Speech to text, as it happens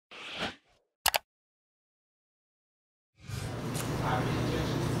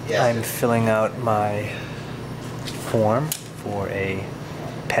I'm filling out my form for a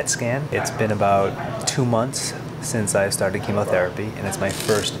PET scan. It's been about 2 months since I started chemotherapy, and it's my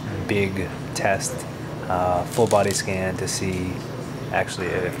first big test, full body scan to see actually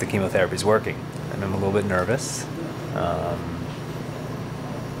if the chemotherapy is working. And I'm a little bit nervous.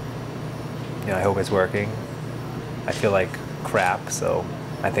 I hope it's working. I feel like crap, so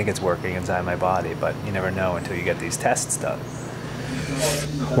I think it's working inside my body, but you never know until you get these tests done.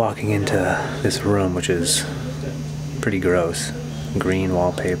 Walking into this room, which is pretty gross. Green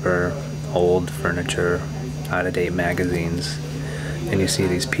wallpaper, old furniture, out-of-date magazines, and you see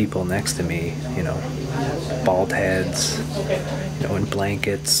these people next to me, bald heads, in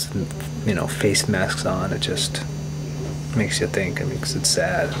blankets, face masks on. It just makes you think. It makes it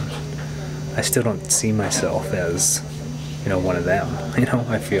sad. I still don't see myself as, one of them.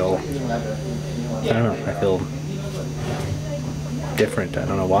 I feel different. I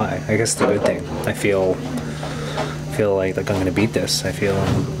don't know why. I guess it's a good thing. I feel like I'm going to beat this. I feel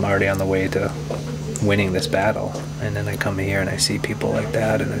I'm already on the way to winning this battle. And then I come here and I see people like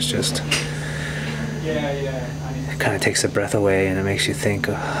that, and it's just, it kind of takes the breath away, and it makes you think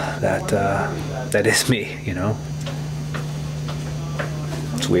that that is me,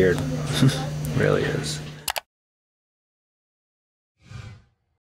 It's weird. It really is.